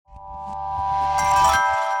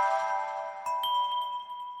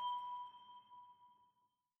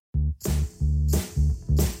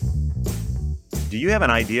Do you have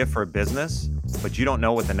an idea for a business, but you don't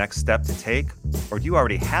know what the next step to take? Or do you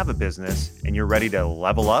already have a business and you're ready to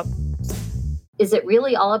level up? Is it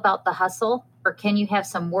really all about the hustle, or can you have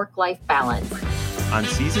some work-life balance? On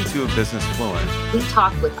Season 2 of Business Fluent, we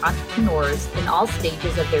talk with entrepreneurs in all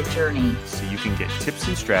stages of their journey, so you can get tips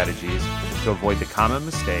and strategies to avoid the common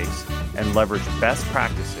mistakes and leverage best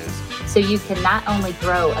practices, so you can not only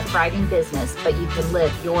grow a thriving business, but you can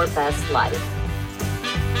live your best life.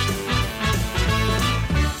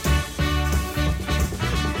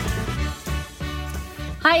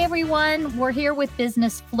 Hi, everyone. We're here with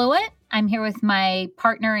Business Fluent. I'm here with my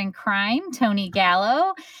partner in crime, Tony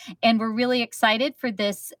Gallo, and we're really excited for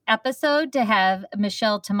this episode to have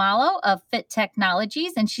Michelle Tomallo of Fit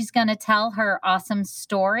Technologies, and she's going to tell her awesome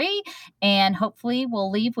story, and hopefully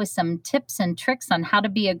we'll leave with some tips and tricks on how to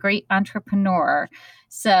be a great entrepreneur.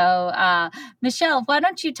 So, Michelle, why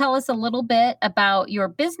don't you tell us a little bit about your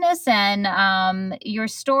business and your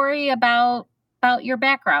story about your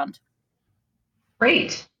background?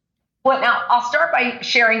 Great. Well, now I'll start by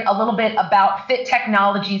sharing a little bit about Fit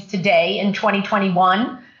Technologies today in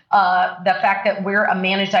 2021, the fact that we're a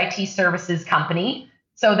managed IT services company.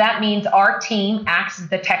 So that means our team acts as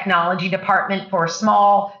the technology department for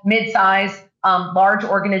small, mid-size, large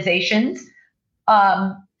organizations.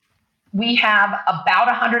 We have about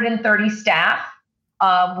 130 staff.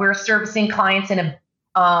 We're servicing clients in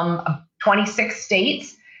 26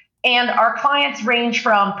 states. And our clients range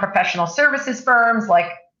from professional services firms like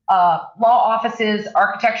law offices,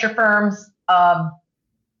 architecture firms,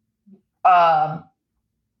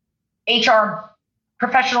 HR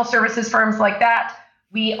professional services firms like that.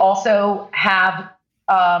 We also have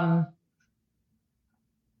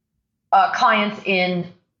clients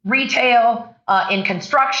in retail, in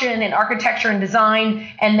construction, in architecture and design.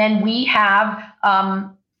 And then we have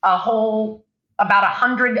about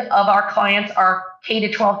 100 of our clients are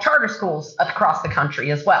K-12 charter schools across the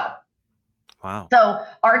country as well. Wow. So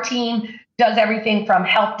our team does everything from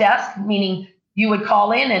help desk, meaning you would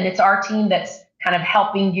call in and it's our team that's kind of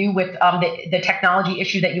helping you with the technology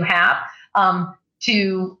issue that you have,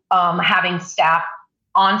 to having staff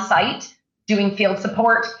on site doing field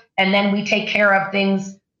support. And then we take care of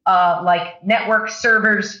things like network,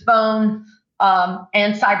 servers, phone,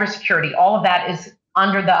 and cybersecurity. All of that is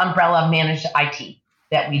under the umbrella of managed IT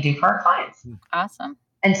that we do for our clients. Awesome.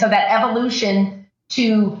 And so that evolution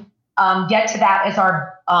to get to that as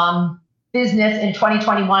our business in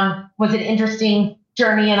 2021 was an interesting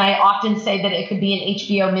journey. And I often say that it could be an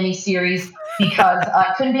HBO miniseries because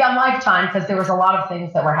it couldn't be on Lifetime because there was a lot of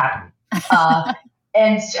things that were happening.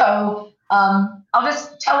 And so I'll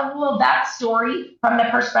just tell a little of that story from the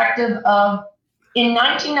perspective of, in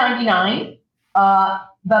 1999,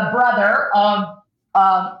 the brother of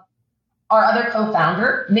our other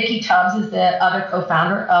co-founder, Mickey Tubbs is the other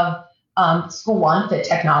co-founder of School One Fit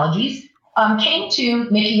Technologies, came to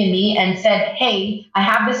Mickey and me and said, hey, I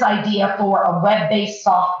have this idea for a web-based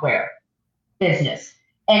software business.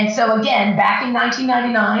 And so again, back in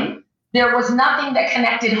 1999, there was nothing that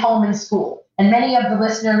connected home and school. And many of the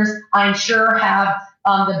listeners, I'm sure, have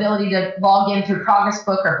the ability to log in through Progress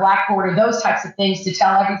Book or Blackboard or those types of things to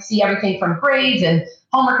see everything from grades and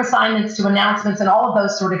homework assignments to announcements and all of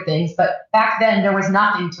those sort of things. But back then, there was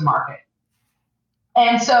nothing to market.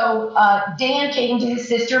 And so Dan came to his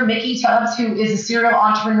sister, Mickey Tubbs, who is a serial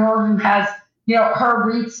entrepreneur who has, her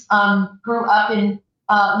roots grew up in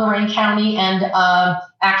Lorain County and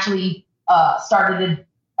actually started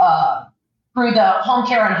grew the home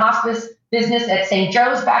care and hospice business at St.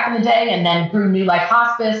 Joe's back in the day, and then grew New Life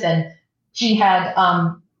Hospice. And she had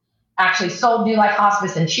actually sold New Life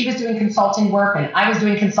Hospice, and she was doing consulting work, and I was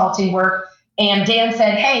doing consulting work. And Dan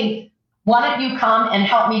said, hey, why don't you come and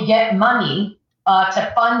help me get money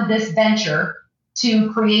to fund this venture to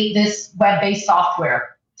create this web-based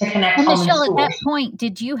software to connect home and school. Michelle, at that point,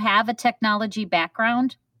 did you have a technology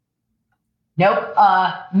background? Nope.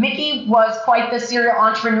 Mickey was quite the serial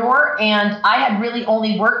entrepreneur, and I had really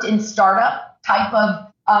only worked in startup type of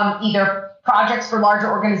either projects for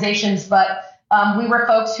larger organizations, but we were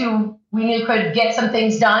folks who we knew could get some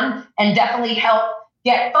things done and definitely help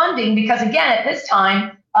get funding, because again, at this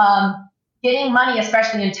time, getting money,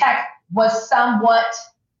 especially in tech, was somewhat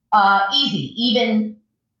easy,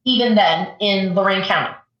 even then in Lorain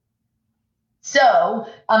County. So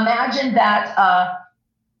imagine that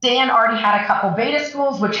Dan already had a couple beta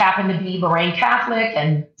schools, which happened to be Lorain Catholic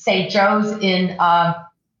and St. Joe's in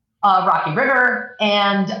Rocky River.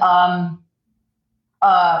 And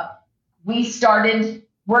we started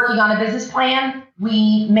working on a business plan.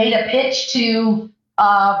 We made a pitch to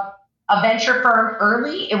a venture firm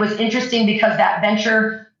early. It was interesting because that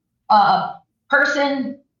venture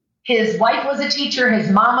person, his wife was a teacher, his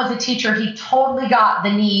mom was a teacher. He totally got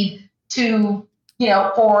the need to,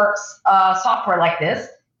 for software like this.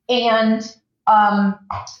 And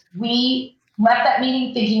we left that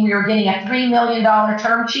meeting thinking we were getting a $3 million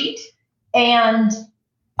term sheet. And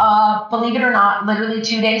believe it or not, literally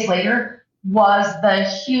 2 days later was the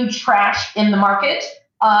huge crash in the market,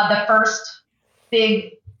 the first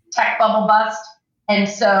big tech bubble bust. And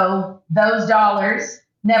so those dollars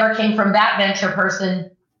never came from that venture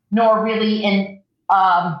person, nor really in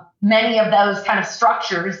many of those kind of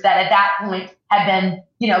structures that at that point had been,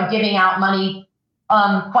 giving out money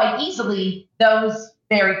quite easily. Those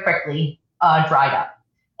very quickly dried up.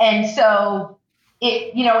 And so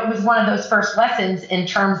it was one of those first lessons in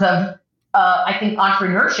terms of, I think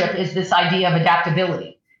entrepreneurship is this idea of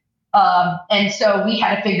adaptability. And so we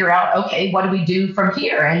had to figure out, okay, what do we do from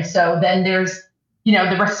here? And so then there's,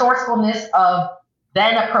 the resourcefulness of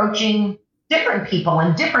then approaching different people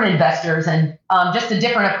and different investors and just a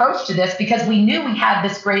different approach to this because we knew we had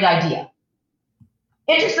this great idea.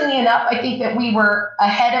 Interestingly enough, I think that we were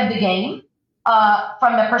ahead of the game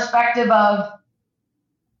from the perspective of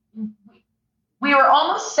we were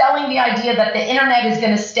almost selling the idea that the internet is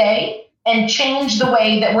going to stay and change the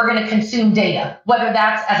way that we're going to consume data, whether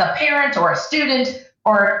that's as a parent or a student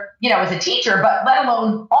or, as a teacher, but let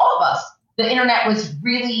alone all of us. The internet was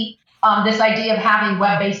really this idea of having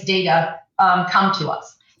web-based data come to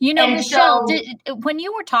us. Michelle, when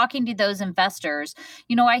you were talking to those investors,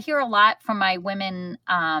 I hear a lot from my women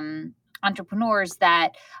entrepreneurs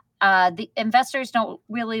that the investors don't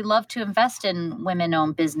really love to invest in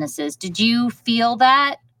women-owned businesses. Did you feel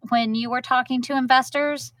that when you were talking to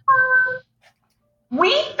investors?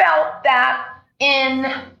 We felt that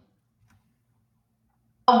in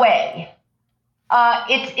a way.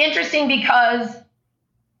 It's interesting because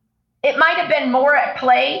it might have been more at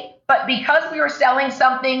play, but because we were selling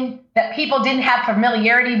something that people didn't have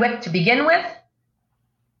familiarity with to begin with,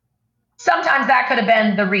 sometimes that could have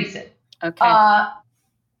been the reason. Okay.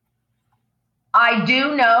 I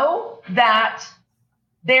do know that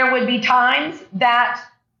there would be times that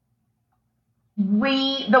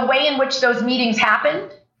the way in which those meetings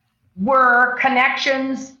happened were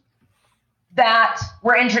connections that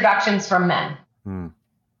were introductions from men.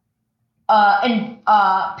 And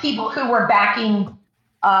people who were backing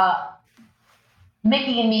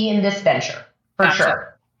Mickey and me in this venture, for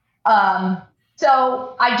sure.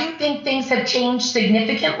 So I do think things have changed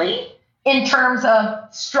significantly in terms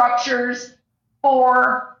of structures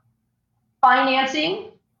for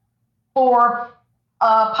financing for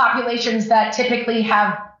populations that typically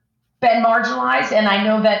have been marginalized. And I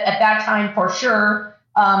know that at that time, for sure,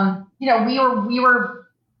 we were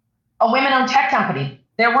a women-owned tech company.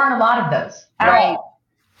 There weren't a lot of those at all.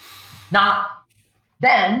 Not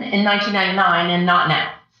then in 1999 and not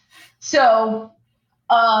now. So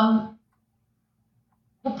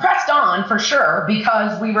we pressed on for sure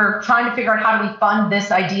because we were trying to figure out how do we fund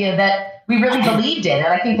this idea that we really believed in. And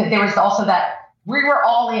I think that there was also that we were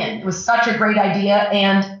all in. It was such a great idea.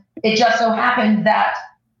 And it just so happened that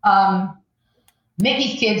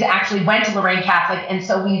Mickey's kids actually went to Lorraine Catholic. And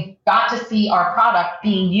so we got to see our product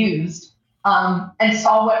being used and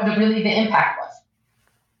saw what really the impact was.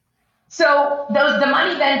 So the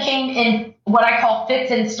money then came in what I call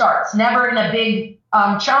fits and starts, never in a big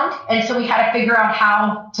chunk. And so we had to figure out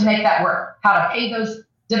how to make that work, how to pay those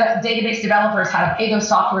database developers, how to pay those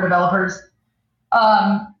software developers.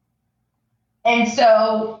 And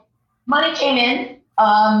so money came in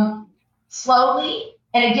slowly.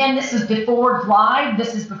 And again, this is before Glide.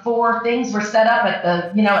 This is before things were set up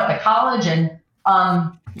at the college and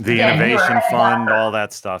the innovation fund, all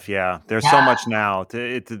that stuff. Yeah, there's so much now.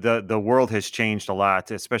 The world has changed a lot,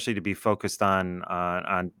 especially to be focused on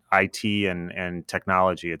IT and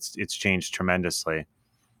technology. It's changed tremendously.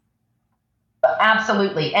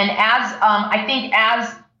 Absolutely, and as I think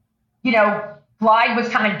as Glide was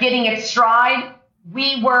kind of getting its stride,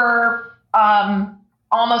 we were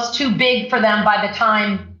almost too big for them by the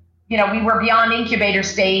time we were beyond incubator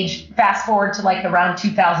stage. Fast forward to like around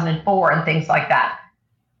 2004 and things like that.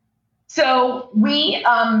 So we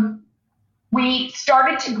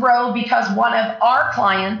started to grow because one of our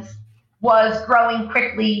clients was growing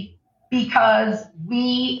quickly because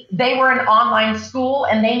they were an online school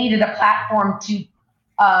and they needed a platform to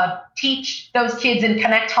teach those kids and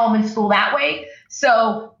connect home and school that way.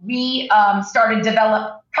 So we started to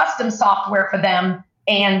develop custom software for them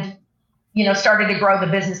and started to grow the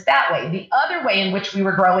business that way. The other way in which we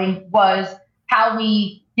were growing was how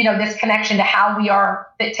we this connection to how we are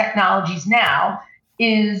Fit Technologies now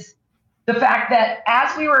is the fact that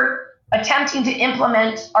as we were attempting to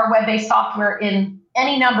implement our web-based software in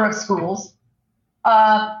any number of schools,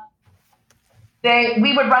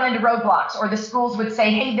 we would run into roadblocks, or the schools would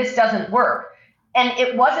say, hey, this doesn't work. And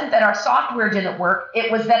it wasn't that our software didn't work.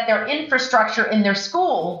 It was that their infrastructure in their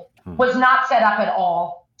school was not set up at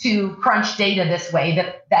all to crunch data this way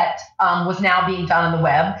that was now being done on the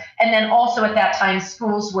web. And then also at that time,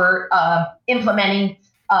 schools were implementing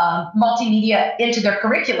multimedia into their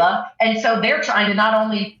curricula. And so they're trying to not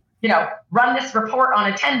only, run this report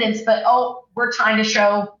on attendance, but, we're trying to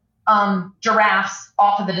show giraffes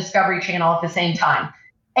off of the Discovery Channel at the same time.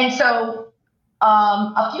 And so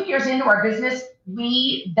a few years into our business,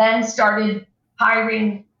 we then started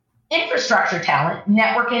hiring infrastructure talent,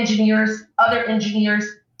 network engineers, other engineers,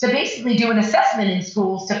 to basically do an assessment in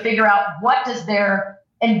schools to figure out what does their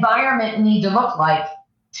environment need to look like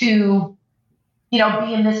to, be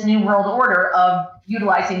in this new world order of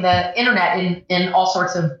utilizing the internet in all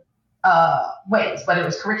sorts of ways, whether it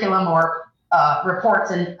was curriculum or reports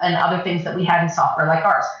and other things that we had in software like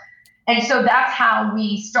ours. And so that's how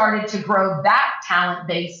we started to grow that talent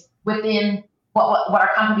base within what our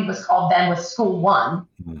company was called then was School One.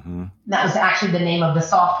 Mm-hmm. That was actually the name of the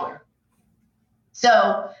software.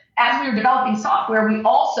 So as we were developing software, we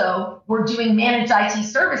also were doing managed IT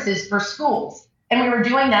services for schools. And we were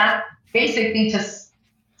doing that basically to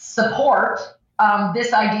support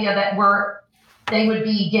this idea that they would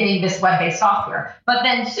be getting this web-based software. But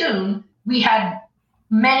then soon we had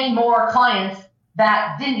many more clients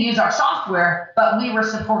that didn't use our software, but we were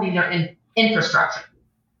supporting their infrastructure.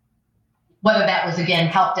 Whether that was, again,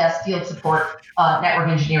 help desk, field support, network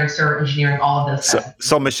engineering, server engineering, all of those.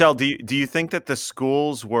 So Michelle, do you think that the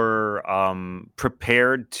schools were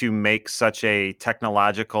prepared to make such a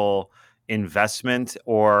technological investment,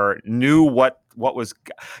 or knew what was,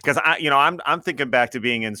 because I'm thinking back to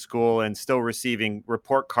being in school and still receiving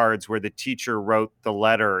report cards where the teacher wrote the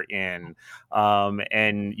letter in,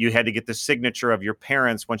 and you had to get the signature of your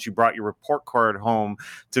parents once you brought your report card home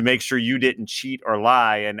to make sure you didn't cheat or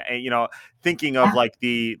lie. And thinking of like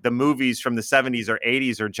the movies from the 70s or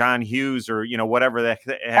 80s or John Hughes or whatever the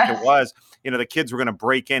heck it was, the kids were going to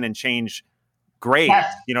break in and change grades.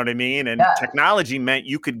 Yes. You know what I mean? And technology meant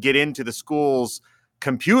you could get into the school's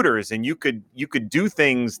computers and you could do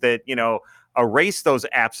things that erase those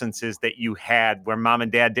absences that you had where mom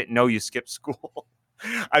and dad didn't know you skipped school.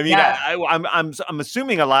 I mean, I'm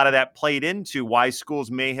assuming a lot of that played into why schools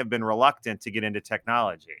may have been reluctant to get into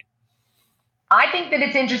technology. I think that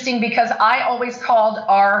it's interesting because I always called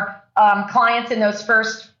our clients in those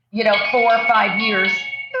first 4 or 5 years.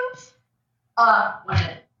 Oops. 1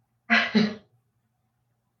 minute.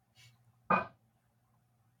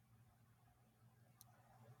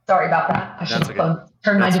 Sorry about that. I should have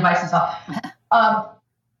turned my devices off. I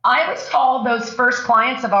always call those first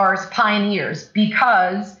clients of ours pioneers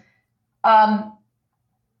because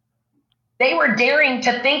they were daring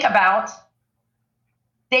to think about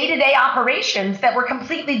day-to-day operations that were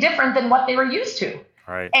completely different than what they were used to.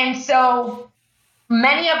 Right. And so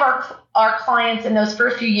many of our clients in those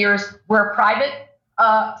first few years were private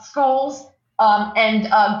schools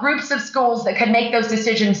and groups of schools that could make those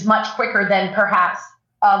decisions much quicker than perhaps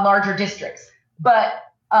larger districts. But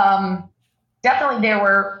definitely there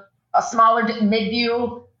were a smaller,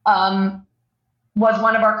 Midview was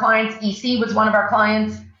one of our clients, EC was one of our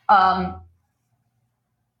clients.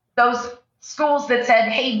 Those schools that said,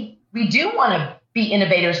 hey, we do want to be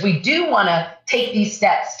innovators. We do want to take these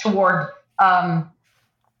steps toward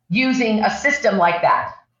using a system like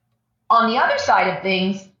that. On the other side of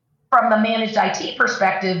things, from the managed IT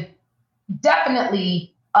perspective,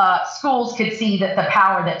 definitely schools could see that the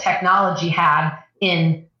power that technology had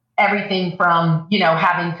in everything from,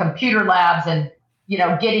 having computer labs and,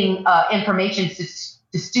 getting information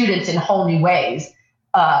to students in whole new ways.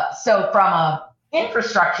 So from a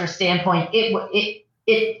infrastructure standpoint,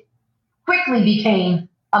 it quickly became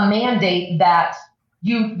a mandate that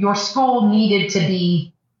your school needed to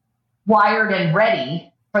be wired and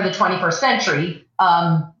ready for the 21st century,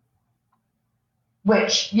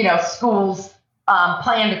 which, schools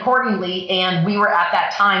planned accordingly. And we were at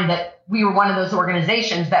that time that we were one of those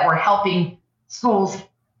organizations that were helping schools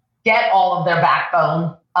get all of their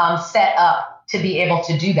backbone set up to be able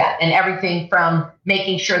to do that. And everything from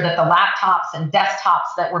making sure that the laptops and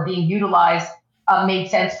desktops that were being utilized made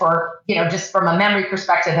sense for, just from a memory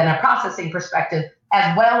perspective and a processing perspective,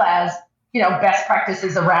 as well as, best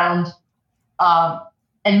practices around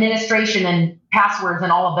administration and passwords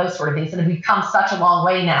and all of those sort of things. And we've come such a long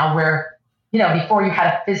way now where, before you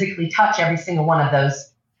had to physically touch every single one of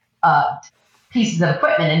those pieces of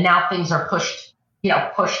equipment, and now things are pushed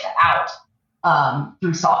out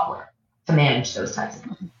through software. to manage those types of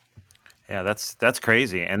things. Yeah, that's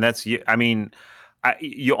crazy. And I mean,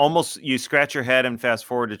 you scratch your head and fast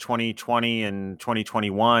forward to 2020 and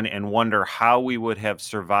 2021 and wonder how we would have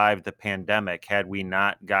survived the pandemic had we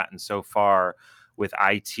not gotten so far with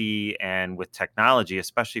IT and with technology,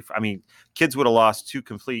 especially I mean, kids would have lost 2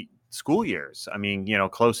 complete school years. I mean,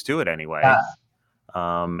 close to it anyway. Yeah.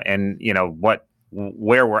 And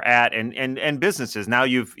where we're at and businesses. Now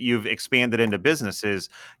you've expanded into businesses,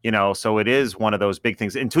 so it is one of those big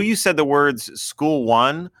things. Until you said the words School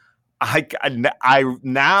One, I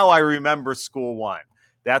now I remember School One.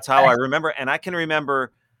 That's how I remember. And I can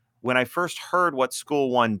remember when I first heard what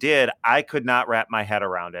School One did, I could not wrap my head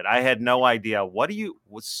around it. I had no idea. What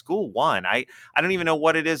School One? I don't even know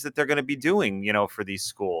what it is that they're going to be doing, for these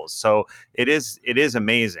schools. So it is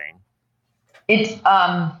amazing. It's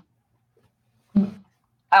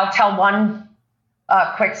I'll tell one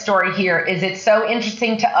quick story here. It's so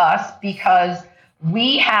interesting to us because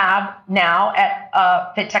we have now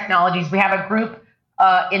at Fit Technologies, we have a group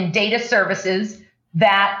in data services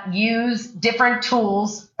that use different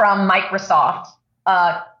tools from Microsoft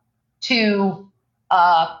to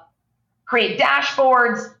create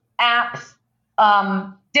dashboards, apps,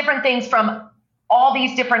 different things from all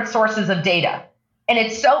these different sources of data. And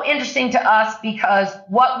it's so interesting to us because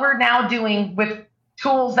what we're now doing with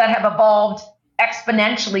tools that have evolved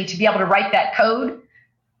exponentially to be able to write that code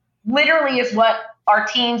literally is what our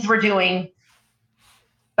teams were doing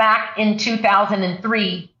back in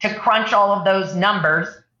 2003 to crunch all of those numbers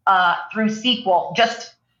through SQL.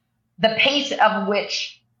 Just the pace of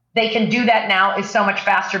which they can do that now is so much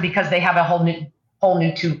faster because they have a whole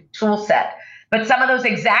new tool set. But some of those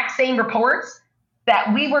exact same reports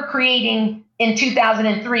that we were creating in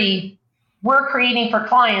 2003, we're creating for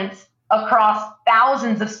clients across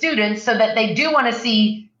thousands of students so that they do want to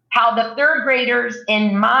see how the third graders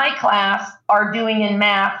in my class are doing in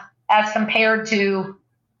math as compared to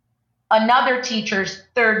another teacher's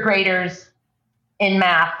third graders in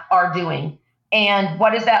math are doing. And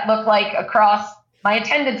what does that look like across my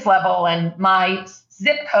attendance level and my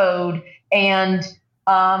zip code and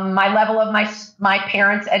my level of my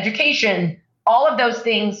parents' education? All of those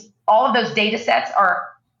things, all of those data sets are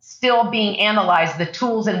still being analyzed. The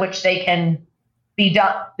tools in which they can be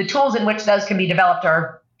done, the tools in which those can be developed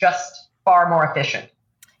are just far more efficient.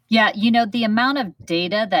 Yeah, the amount of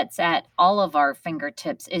data that's at all of our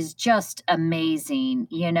fingertips is just amazing,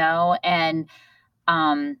 and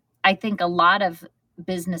I think a lot of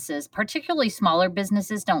businesses, particularly smaller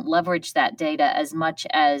businesses, don't leverage that data as much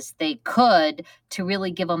as they could to really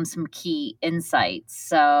give them some key insights.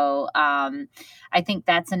 So I think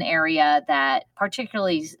that's an area that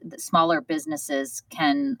particularly smaller businesses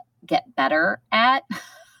can get better at.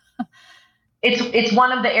 It's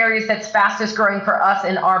one of the areas that's fastest growing for us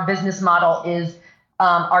in our business model is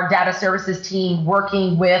our data services team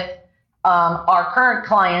working with our current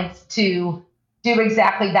clients to do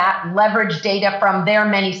exactly that, leverage data from their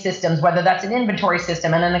many systems, whether that's an inventory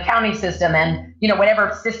system and an accounting system and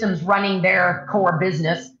whatever systems running their core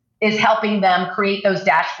business is helping them create those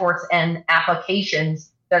dashboards and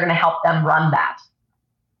applications. They're going to help them run that.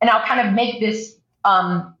 And I'll kind of make this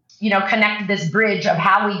connect this bridge of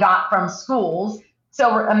how we got from schools.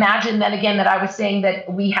 So imagine that again, that I was saying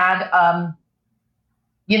that we had,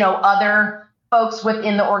 other folks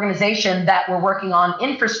within the organization that were working on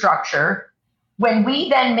infrastructure. When we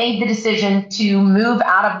then made the decision to move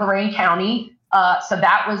out of Lorain County, so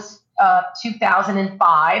that was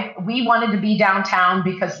 2005, we wanted to be downtown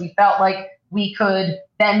because we felt like we could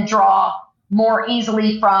then draw more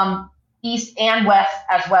easily from east and west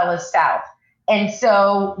as well as south. And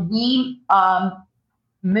so we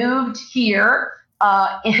moved here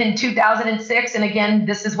in 2006. And again,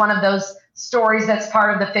 this is one of those stories that's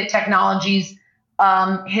part of the Fit Technologies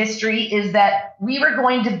history, is that we were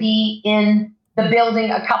going to be in the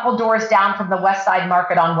building a couple doors down from the West Side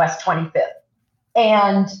Market on West 25th.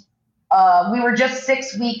 And we were just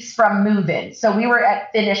 6 weeks from move-in. So we were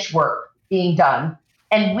at finished work being done.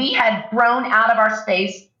 And we had grown out of our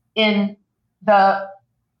space in the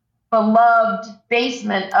beloved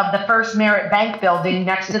basement of the First Merit Bank building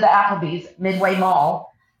next to the Applebee's Midway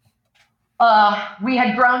Mall. We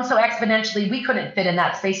had grown so exponentially, we couldn't fit in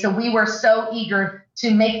that space. So we were so eager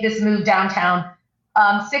to make this move downtown.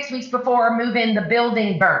 6 weeks before move-in, the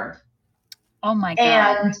building burned. Oh my God.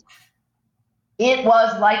 And it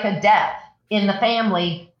was like a death in the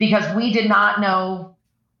family because we did not know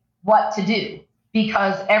what to do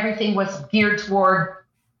because everything was geared toward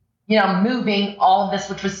moving all of this,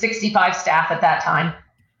 which was 65 staff at that time.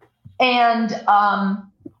 And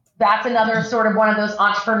that's another sort of one of those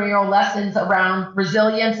entrepreneurial lessons around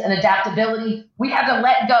resilience and adaptability. We had to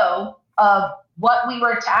let go of what we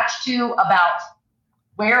were attached to about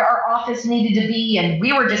where our office needed to be. And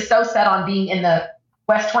we were just so set on being in the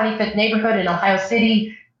West 25th neighborhood in Ohio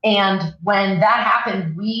City. And when that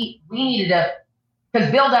happened, we needed to,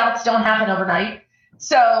 because build outs don't happen overnight.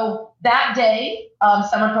 So that day,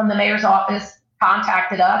 someone from the mayor's office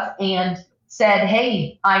contacted us and said,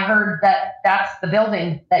 hey, I heard that that's the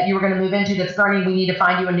building that you were going to move into that's burning. We need to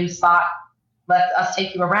find you a new spot. Let us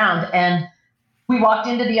take you around. And we walked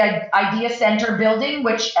into the Idea Center building,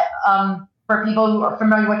 which for people who are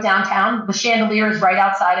familiar with downtown, the chandelier is right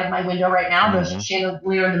outside of my window right now. There's a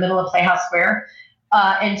chandelier in the middle of Playhouse Square.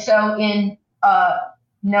 And so in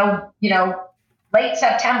late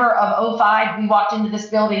September of 2005, we walked into this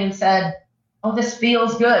building and said, oh, this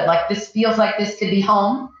feels good. Like this feels like this could be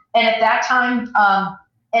home. And at that time, the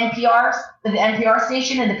NPR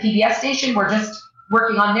station and the PBS station were just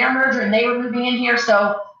working on their merger, and they were moving in here.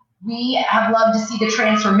 So we have loved to see the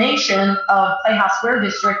transformation of Playhouse Square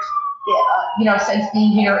District, since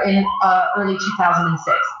being here in early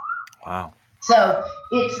 2006. Wow. So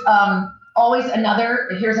it's always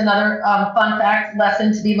here's another fun fact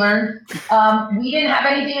lesson to be learned. We didn't have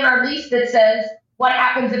anything in our lease that says what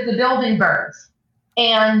happens if the building burns.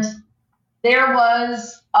 And there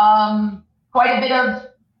was quite a bit of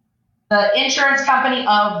the insurance company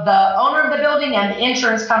of the owner of the building and the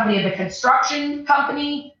insurance company of the construction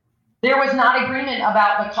company. There was not agreement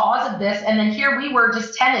about the cause of this. And then here we were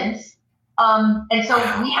just tenants. And so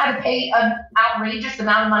we had to pay an outrageous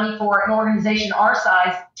amount of money for an organization our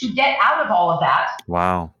size to get out of all of that.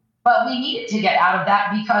 Wow. But we needed to get out of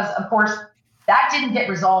that because, of course, that didn't get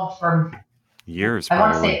resolved for years. I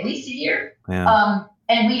want to say at least a year. Yeah.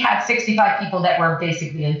 And we had 65 people that were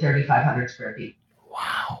basically in 3,500 square feet.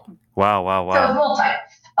 Wow. So it was a little tight.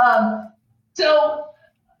 So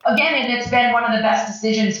again, and it's been one of the best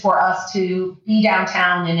decisions for us to be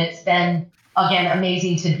downtown, and it's been, again,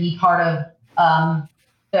 amazing to be part of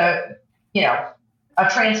a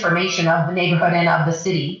transformation of the neighborhood and of the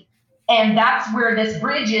city. And that's where this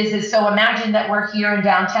bridge is so imagine that we're here in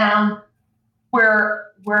downtown.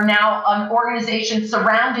 We're now an organization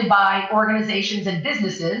surrounded by organizations and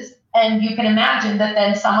businesses. And you can imagine that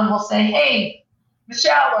then someone will say, hey,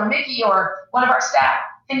 Michelle or Mickey or one of our staff,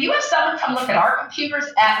 can you have someone come look at our computers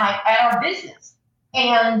at our business?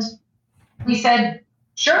 And we said,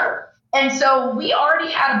 sure. And so we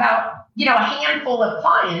already had about, a handful of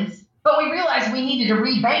clients, but we realized we needed to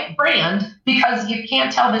rebrand because you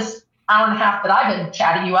can't tell this hour and a half that I've been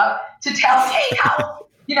chatting you up to tell, hey, how,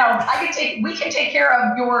 we can take care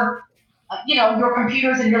of your, your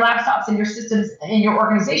computers and your laptops and your systems in your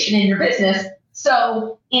organization and your business.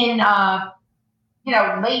 So in,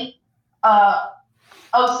 late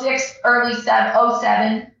 06, early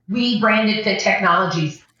 07, we branded Fit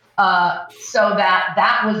Technologies. So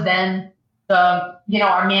that was then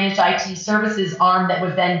our managed IT services arm that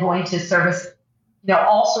was then going to service,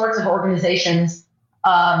 all sorts of organizations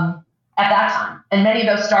at that time. And many of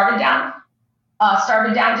those started downtown.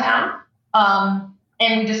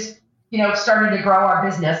 And we just, started to grow our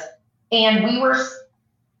business. And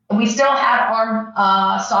we still had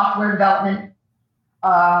our software development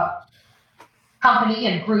company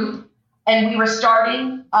and group. And we were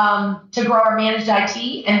starting to grow our managed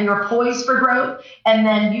IT, and we were poised for growth. And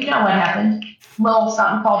then what happened?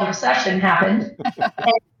 Something called the recession happened.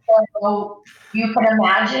 And so you can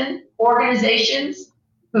imagine organizations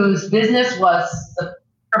whose business was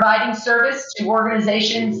providing service to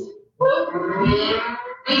organizations.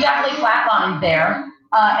 We definitely flatlined there.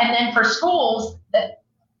 And then for schools,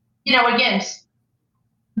 again,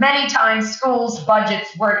 many times schools'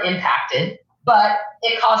 budgets weren't impacted, but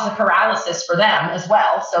it caused a paralysis for them as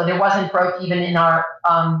well. So there wasn't growth even in our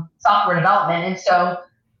software development. And so,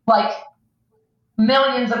 like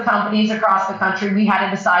millions of companies across the country, we had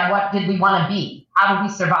to decide, what did we want to be? How do we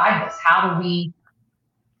survive this? How do we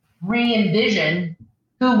re-envision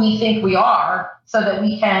who we think we are so that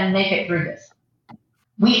we can make it through this?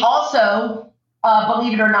 We also,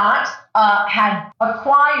 believe it or not, had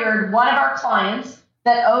acquired one of our clients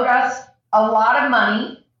that owed us a lot of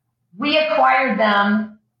money. We acquired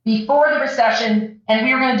them before the recession, and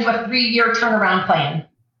we were going to do a 3-year turnaround plan.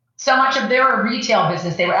 So much of their retail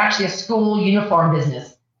business, they were actually a school uniform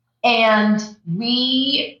business. And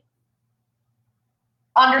we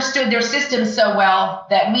understood their systems so well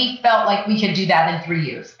that we felt like we could do that in 3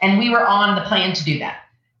 years. And we were on the plan to do that.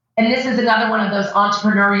 And this is another one of those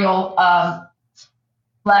entrepreneurial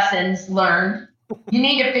lessons learned. You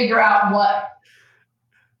need to figure out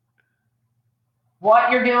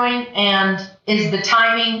what you're doing and does the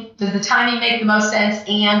timing make the most sense?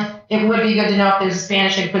 And it would be good to know if there's a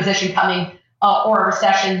Spanish Inquisition coming or a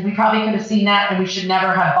recession. We probably could have seen that, and we should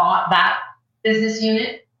never have bought that business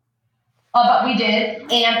unit. But we did.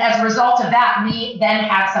 And as a result of that, we then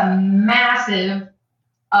had some massive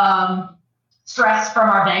stress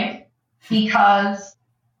from our bank because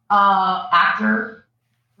after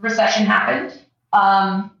the recession happened,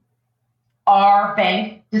 our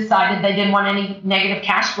bank decided they didn't want any negative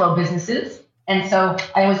cash flow businesses. And so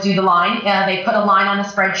I always do the line. They put a line on a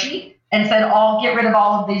spreadsheet and said, get rid of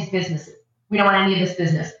all of these businesses. We don't want any of this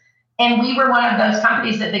business. And we were one of those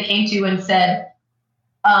companies that they came to and said,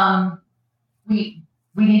 we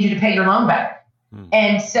need you to pay your loan back.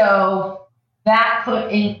 And so that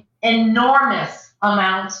put an enormous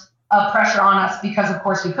amount of pressure on us because, of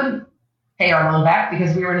course, we couldn't pay our loan back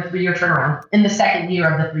because we were in a 3-year turnaround, in the second year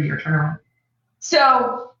of the 3-year turnaround.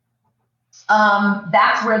 So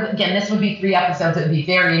that's where, again, this would be 3 episodes. It would be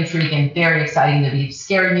very intriguing, very exciting. To be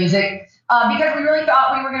scary music because we really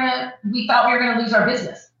thought we were going to lose our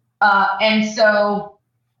business. And so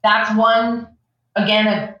that's one, again,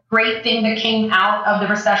 a great thing that came out of the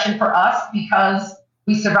recession for us because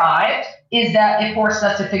we survived is that it forced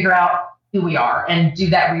us to figure out who we are and do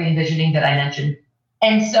that re-envisioning that I mentioned.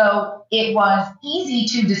 And so it was easy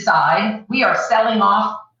to decide we are selling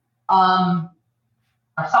off our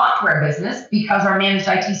software business because our managed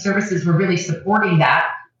IT services were really supporting that.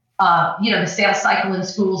 The sales cycle in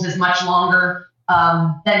schools is much longer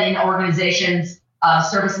than in organizations.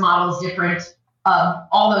 Service model is different,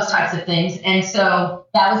 all those types of things. And so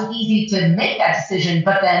that was easy to make that decision.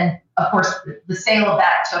 But then, of course, the sale of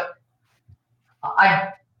that took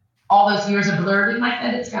all those years of blurred in my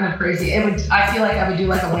head. It's kind of crazy. I feel like I would do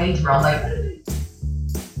like a Wayne's World, like.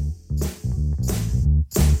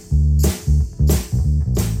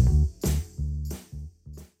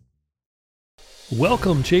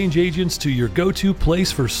 Welcome, change agents, to your go-to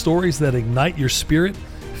place for stories that ignite your spirit,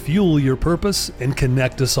 fuel your purpose, and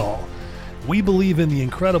connect us all. We believe in the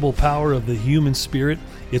incredible power of the human spirit,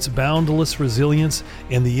 its boundless resilience,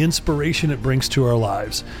 and the inspiration it brings to our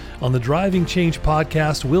lives. On the Driving Change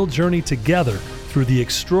podcast, we'll journey together through the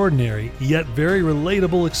extraordinary yet very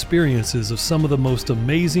relatable experiences of some of the most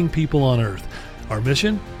amazing people on earth. Our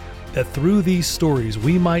mission? That through these stories,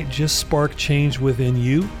 we might just spark change within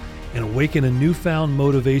you and awaken a newfound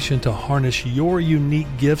motivation to harness your unique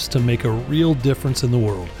gifts to make a real difference in the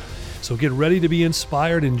world. So get ready to be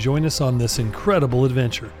inspired and join us on this incredible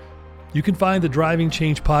adventure. You can find the Driving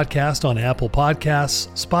Change podcast on Apple Podcasts,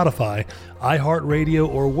 Spotify, iHeartRadio,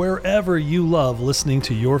 or wherever you love listening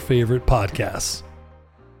to your favorite podcasts.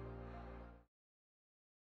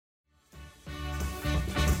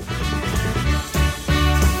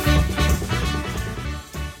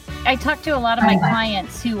 I talk to a lot of my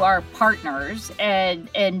clients who are partners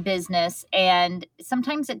in business, and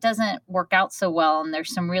sometimes it doesn't work out so well, and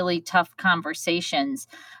there's some really tough conversations.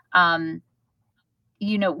 What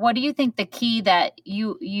do you think the key that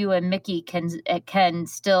you and Mickey can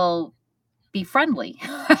still be friendly,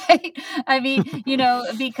 right? I mean,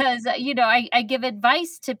 because, I give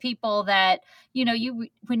advice to people that,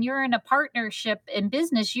 when you're in a partnership in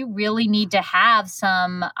business, you really need to have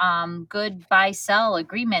some good buy-sell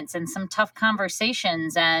agreements and some tough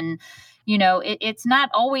conversations. And, it's not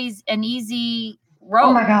always an easy road.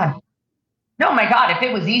 Oh my God. No, my God. If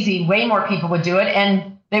it was easy, way more people would do it.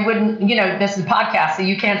 And they wouldn't, this is a podcast, so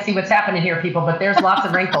you can't see what's happening here, people, but there's lots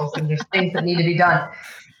of wrinkles and there's things that need to be done.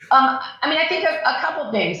 I think a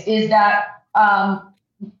couple things is that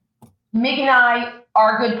Mickey and I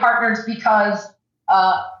are good partners because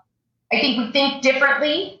I think we think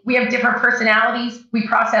differently. We have different personalities. We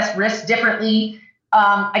process risk differently.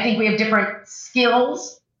 I think we have different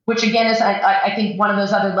skills, which again is, I think, one of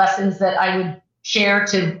those other lessons that I would share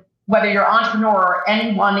to whether you're an entrepreneur or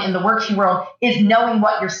anyone in the working world is knowing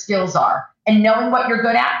what your skills are and knowing what you're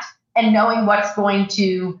good at and knowing what's going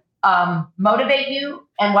to motivate you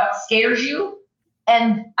and what scares you.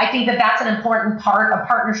 And I think that that's an important part of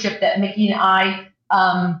partnership that Mickey and I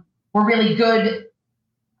were really good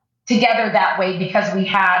together that way because we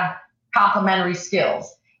had complementary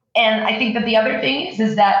skills. And I think that the other thing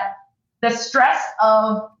is that the stress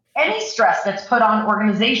of any stress that's put on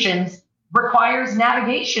organizations requires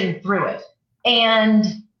navigation through it. And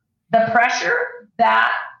the pressure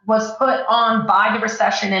that was put on by the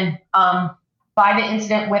recession and by the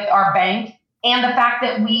incident with our bank, and the fact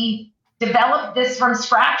that we developed this from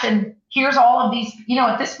scratch, and here's all of these,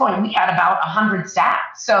 at this point we had about 100 staff.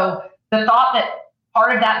 So the thought that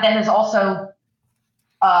part of that then is also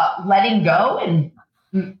letting go and,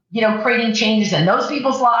 creating changes in those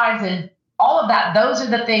people's lives and all of that, those are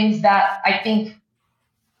the things that I think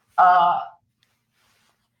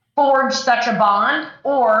forge such a bond,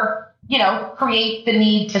 or, create the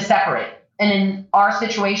need to separate. And in our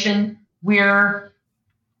situation, we're,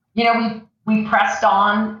 we pressed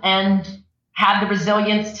on and had the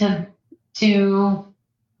resilience to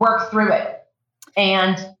work through it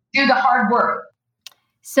and do the hard work.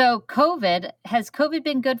 So has COVID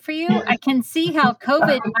been good for you? I can see how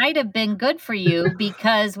COVID might have been good for you,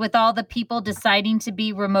 because with all the people deciding to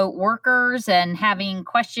be remote workers and having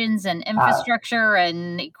questions and infrastructure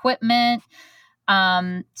and equipment.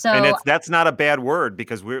 And that's not a bad word,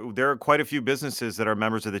 because there are quite a few businesses that are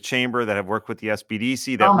members of the chamber that have worked with the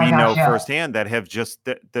SBDC that know firsthand that have just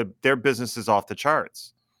their business is off the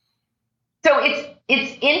charts. So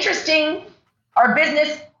it's interesting. Our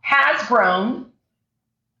business has grown.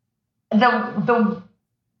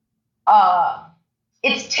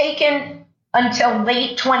 It's taken until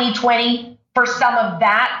late 2020 for some of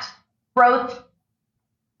that growth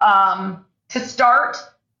to start,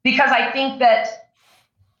 because I think that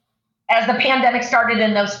as the pandemic started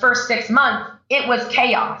in those first 6 months, it was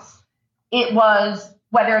chaos. It was,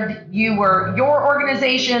 whether you were your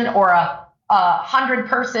organization or a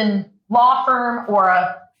 100-person law firm or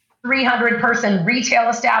a 300-person retail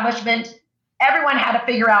establishment, everyone had to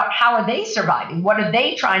figure out, how are they surviving? What are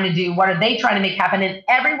they trying to do? What are they trying to make happen? And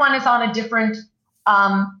everyone is on a different,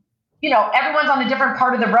 everyone's on a different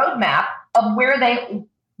part of the roadmap of where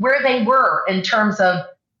they were in terms of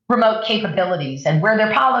remote capabilities and where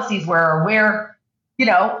their policies were, or where,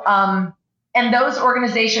 and those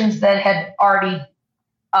organizations that had already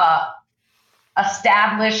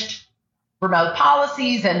established remote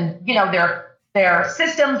policies and, their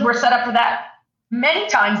systems were set up for that. Many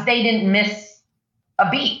times they didn't miss a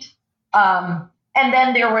beat. And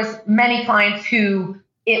then there was many clients who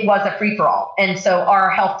it was a free-for-all. And so our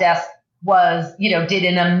help desk was, did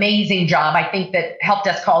an amazing job. I think that help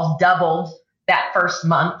desk calls doubled that first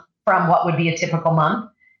month from what would be a typical month.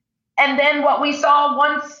 And then what we saw,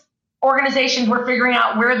 once organizations were figuring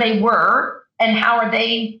out where they were and how are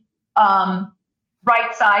they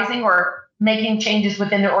right-sizing or making changes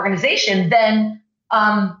within their organization, then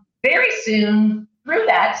very soon through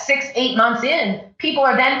that, 6-8 months in, people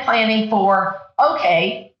are then planning for,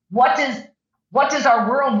 okay, what does our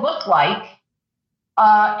world look like?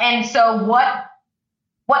 And so what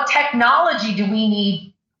technology do we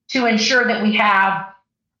need to ensure that we have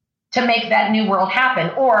to make that new world happen,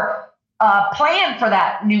 or plan for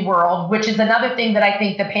that new world, which is another thing that I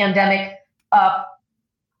think the pandemic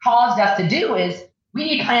caused us to do, is we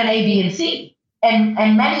need plan A, B, and C. And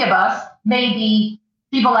many of us, maybe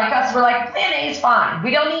people like us, were like, plan A is fine.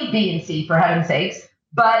 We don't need B and C, for heaven's sakes.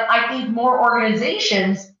 But I think more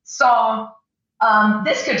organizations saw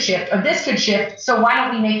this could shift or this could shift, so why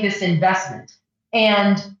don't we make this investment?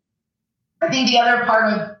 And I think the other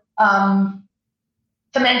part of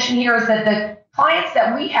to mention here is that the clients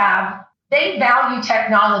that we have, they value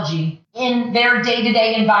technology in their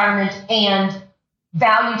day-to-day environment and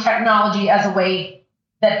value technology as a way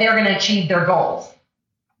that they're going to achieve their goals.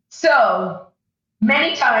 So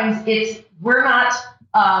many times we're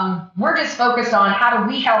just focused on, how do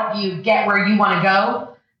we help you get where you want to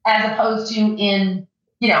go, as opposed to in,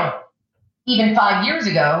 even 5 years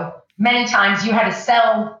ago, many times you had to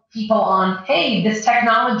sell people on, hey, this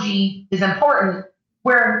technology is important,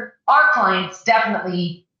 where our clients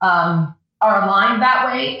definitely are aligned that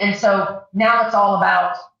way. And so now it's all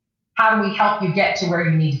about, how do we help you get to where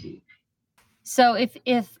you need to be? So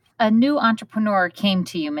if a new entrepreneur came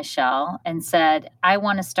to you, Michelle, and said, I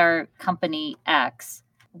want to start company X,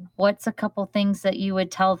 what's a couple things that you would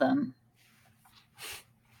tell them?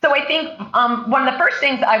 So I think one of the first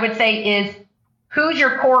things I would say is, who's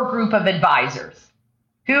your core group of advisors?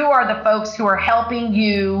 Who are the folks who are helping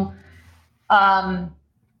you,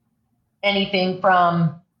 anything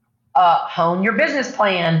from hone your business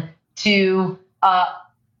plan to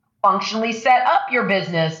functionally set up your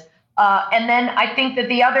business. And then I think that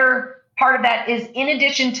the other part of that is, in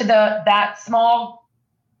addition to that small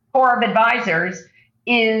core of advisors,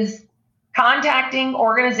 is contacting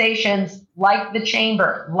organizations like the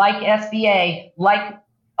Chamber, like SBA, like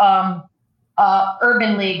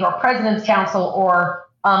Urban League or President's Council or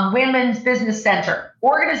Women's Business Center,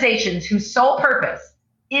 organizations whose sole purpose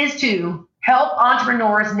is to help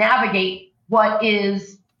entrepreneurs navigate what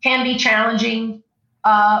can be challenging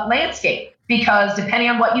landscape. Because depending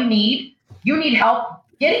on what you need help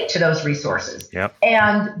getting to those resources. Yep.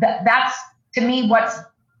 And that's, to me, what's,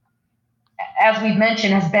 as we've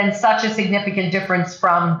mentioned, has been such a significant difference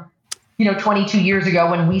from 22 years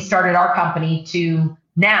ago when we started our company to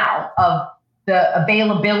now, of the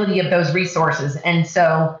availability of those resources. And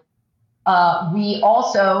so we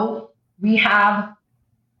have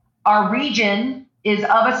our region is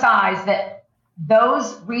of a size that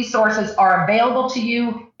those resources are available to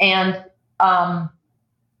you, and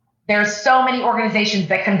there's so many organizations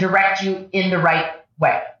that can direct you in the right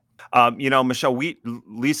way. Michelle,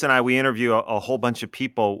 Lisa and I interview a whole bunch of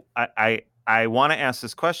people. I want to ask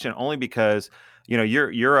this question only because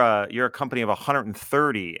you're a company of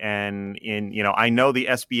 130, and I know the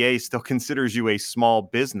SBA still considers you a small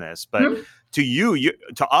business, but mm-hmm.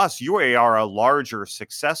 to us, you are a larger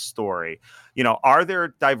success story. Are there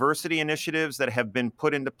diversity initiatives that have been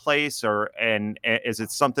put into place, and is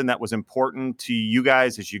it something that was important to you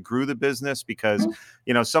guys as you grew the business? Because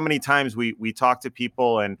mm-hmm. So many times we talk to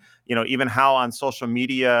people, and even how on social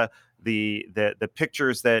media the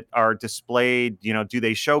pictures that are displayed, do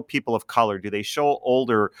they show people of color? Do they show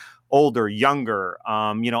older, younger,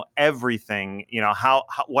 everything, how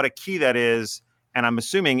what a key that is. And I'm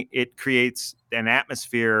assuming it creates an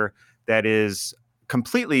atmosphere that is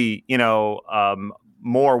completely,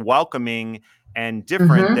 more welcoming and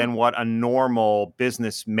different mm-hmm. than what a normal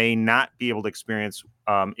business may not be able to experience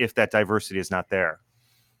if that diversity is not there.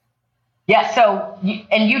 Yeah. So,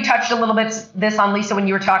 you touched a little bit this on, Lisa, when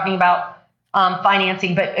you were talking about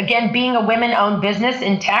financing. But again, being a women-owned business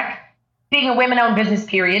in tech, being a women-owned business,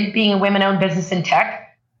 period, being a women-owned business in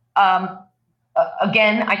tech.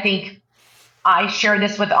 Again, I think I share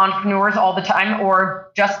this with entrepreneurs all the time,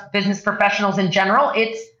 or just business professionals in general.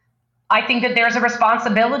 I think that there's a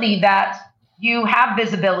responsibility that you have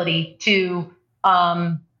visibility to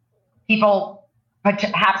people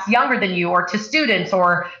perhaps younger than you, or to students,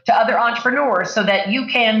 or to other entrepreneurs, so that you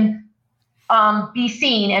can be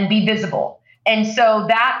seen and be visible. And so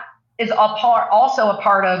that is also a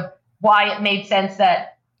part of why it made sense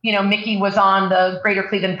that, Mickey was on the Greater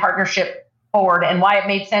Cleveland Partnership Board, and why it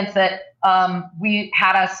made sense that we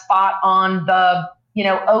had a spot on the,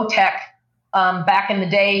 OTEC back in the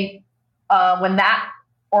day when that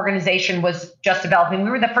organization was just developing.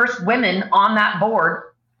 We were the first women on that board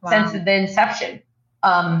since the inception.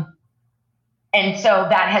 And so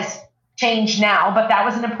that has changed now, but that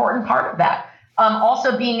was an important part of that.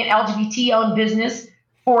 Also being an LGBT-owned business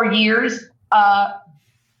for years,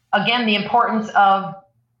 again, the importance of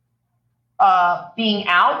being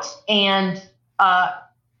out and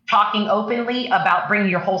talking openly about bringing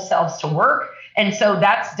your whole selves to work. And so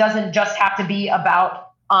that doesn't just have to be about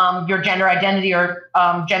your gender identity or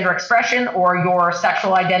gender expression or your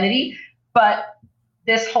sexual identity, but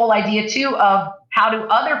this whole idea too of how do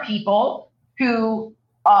other people who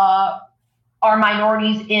are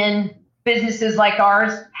minorities in businesses like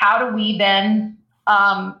ours, how do we then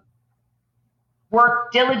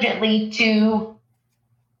work diligently to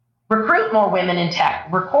recruit more women in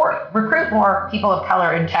tech, recruit more people of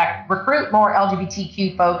color in tech, recruit more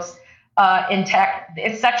LGBTQ folks in tech.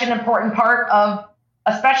 It's such an important part of,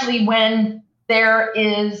 especially when there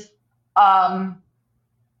is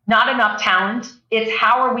not enough talent. It's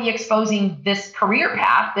how are we exposing this career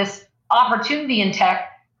path, this opportunity in tech,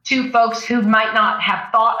 to folks who might not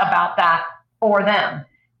have thought about that for them.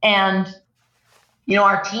 And,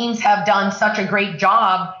 our teams have done such a great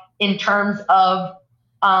job in terms of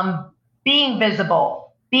being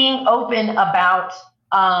visible, being open about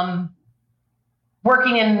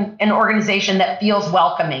working in an organization that feels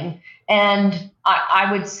welcoming. And I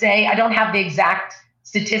would say, I don't have the exact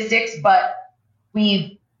statistics, but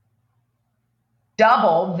we've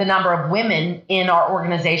doubled the number of women in our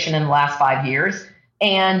organization in the last 5 years,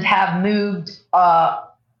 and have moved our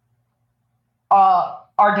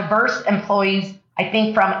diverse employees, I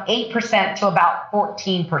think, from 8% to about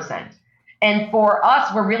 14%. And for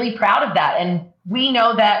us, we're really proud of that. And we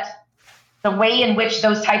know that the way in which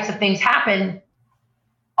those types of things happen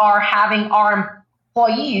are having our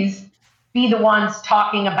employees be the ones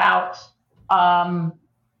talking about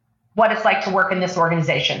what it's like to work in this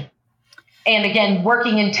organization. And again,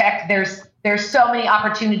 working in tech, there's so many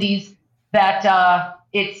opportunities that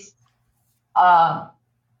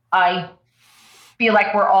I feel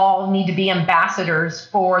like we're all need to be ambassadors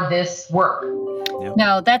for this work. Yep.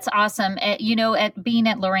 No, that's awesome. At being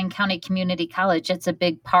at Lorain County Community College, it's a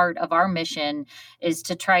big part of our mission is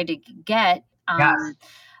to try to get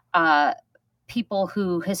people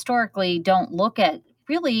who historically don't look at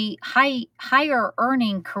really higher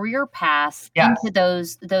earning career paths into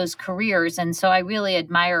those careers. And so I really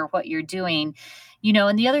admire what you're doing.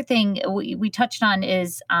 And the other thing we touched on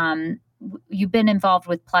is you've been involved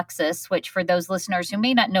with Plexus, which for those listeners who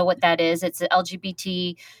may not know what that is, it's the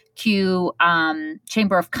LGBTQ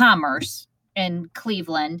Chamber of Commerce in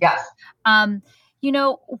Cleveland. Yes.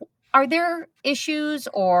 Are there issues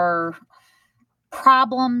or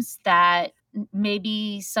problems that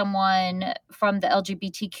maybe someone from the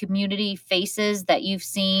LGBT community faces that you've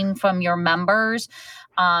seen from your members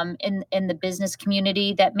in the business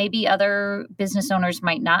community that maybe other business owners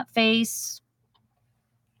might not face?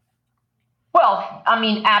 Well, I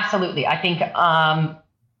mean, absolutely. I think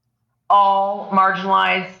all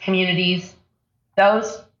marginalized communities,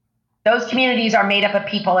 those communities are made up of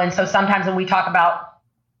people, and so sometimes when we talk about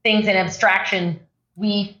things in abstraction,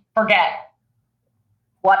 we forget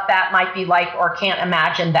what that might be like or can't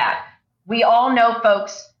imagine that. We all know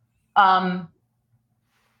folks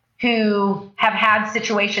who have had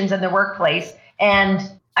situations in the workplace, and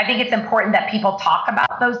I think it's important that people talk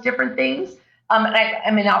about those different things.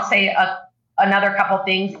 I'll say another couple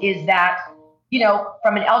things is that,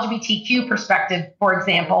 from an LGBTQ perspective, for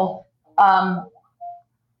example,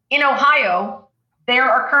 in Ohio, there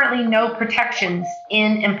are currently no protections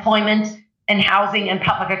in employment and housing and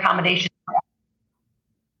public accommodation.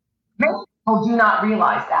 Many people do not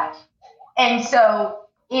realize that. And so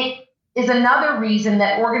it is another reason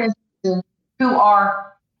that organizations who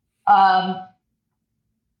are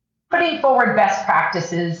putting forward best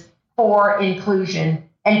practices for inclusion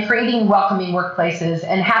and creating welcoming workplaces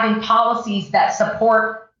and having policies that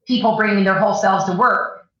support people bringing their whole selves to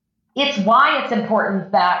work, it's why it's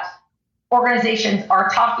important that organizations are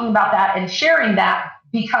talking about that and sharing that,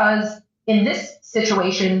 because in this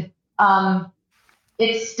situation,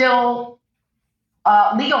 it's still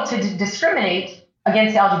legal to discriminate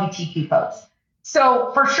against LGBTQ folks.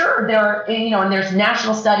 So for sure, and there's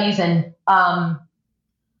national studies, and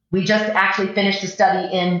we just actually finished a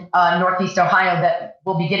study in Northeast Ohio that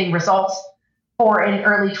we'll be getting results for in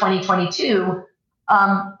early 2022.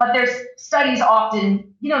 But there's studies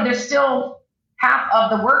often, there's still half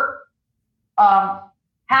of the work,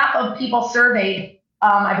 half of people surveyed.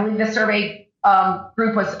 I believe the survey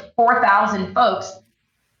group was 4,000 folks.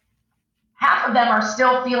 Half of them are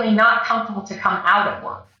still feeling not comfortable to come out of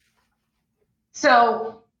work.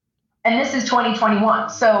 So, and this is 2021.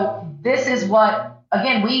 So this is what,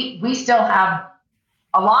 again, we still have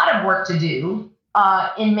a lot of work to do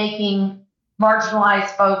in making marginalized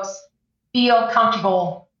folks feel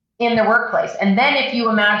comfortable in the workplace. And then if you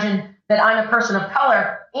imagine that I'm a person of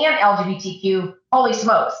color and LGBTQ, holy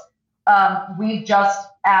smokes, we've just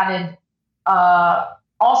added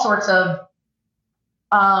all sorts of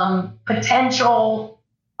potential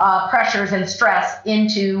pressures and stress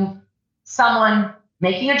into someone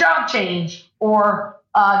making a job change or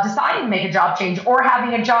deciding to make a job change or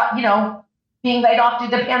having a job, being laid off due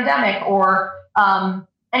to the pandemic or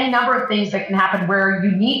any number of things that can happen where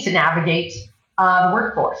you need to navigate the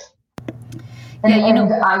workforce.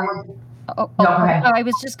 I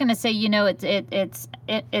was just going to say,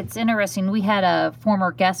 it's interesting. We had a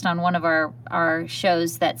former guest on one of our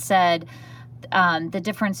shows that said the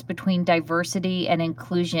difference between diversity and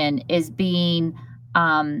inclusion is being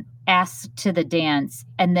asked to the dance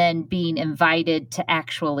and then being invited to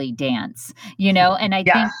actually dance, and I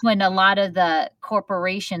think when a lot of the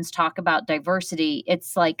corporations talk about diversity,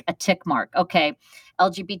 it's like a tick mark. Okay,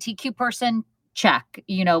 LGBTQ person, check,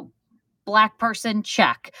 Black person,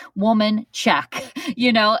 check, woman, check,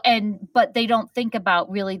 but they don't think about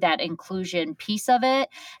really that inclusion piece of it.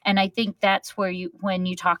 And I think that's where when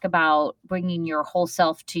you talk about bringing your whole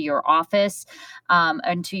self to your office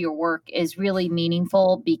and to your work is really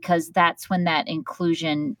meaningful, because that's when that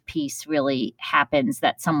inclusion piece really happens,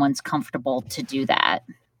 that someone's comfortable to do that.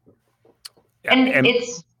 And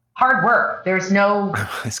it's hard work. There's no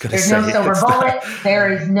silver bullet.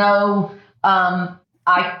 There is no,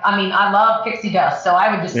 I love pixie dust, so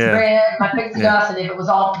I would just spread my pixie dust, and if it was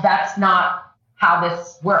all, that's not how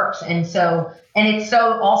this works. And it's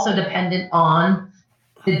so also dependent on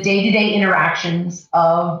the day-to-day interactions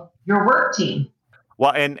of your work team.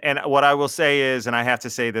 Well, and what I will say is, and I have to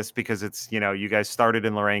say this because it's, you guys started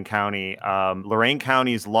in Lorain County. Lorain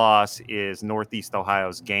County's loss is Northeast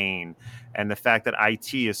Ohio's gain. And the fact that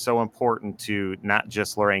IT is so important to not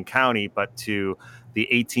just Lorain County, but to the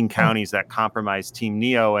 18 counties that comprise Team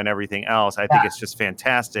NEO and everything else, I think it's just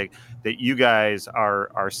fantastic that you guys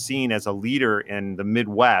are seen as a leader in the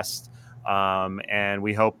Midwest. And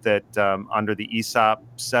we hope that under the ESOP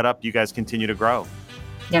setup, you guys continue to grow.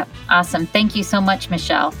 Yep. Awesome. Thank you so much,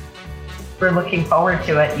 Michelle. We're looking forward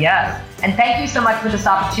to it. Yes. And thank you so much for this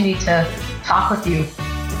opportunity to talk with you.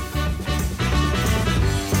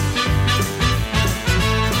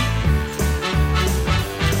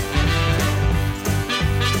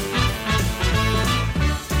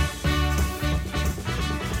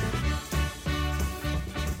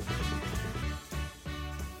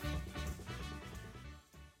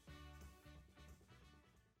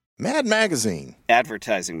 Mad Magazine.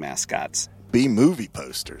 Advertising mascots. B-movie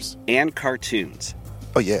posters. And cartoons.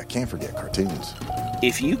 Oh yeah, can't forget cartoons.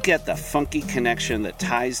 If you get the funky connection that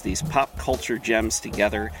ties these pop culture gems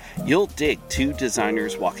together, you'll dig Two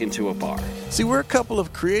Designers Walk Into a Bar. See, we're a couple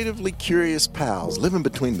of creatively curious pals living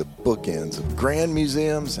between the bookends of grand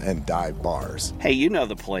museums and dive bars. Hey, you know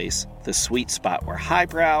the place, the sweet spot where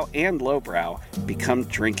highbrow and lowbrow become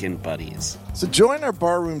drinking buddies. So join our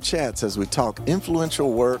barroom chats as we talk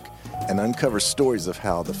influential work and uncover stories of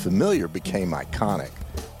how the familiar became iconic.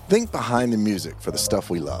 Think behind the music for the stuff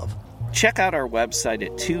we love. Check out our website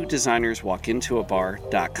at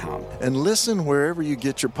twodesignerswalkintoabar.com. And listen wherever you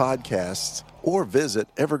get your podcasts or visit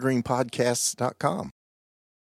evergreenpodcasts.com.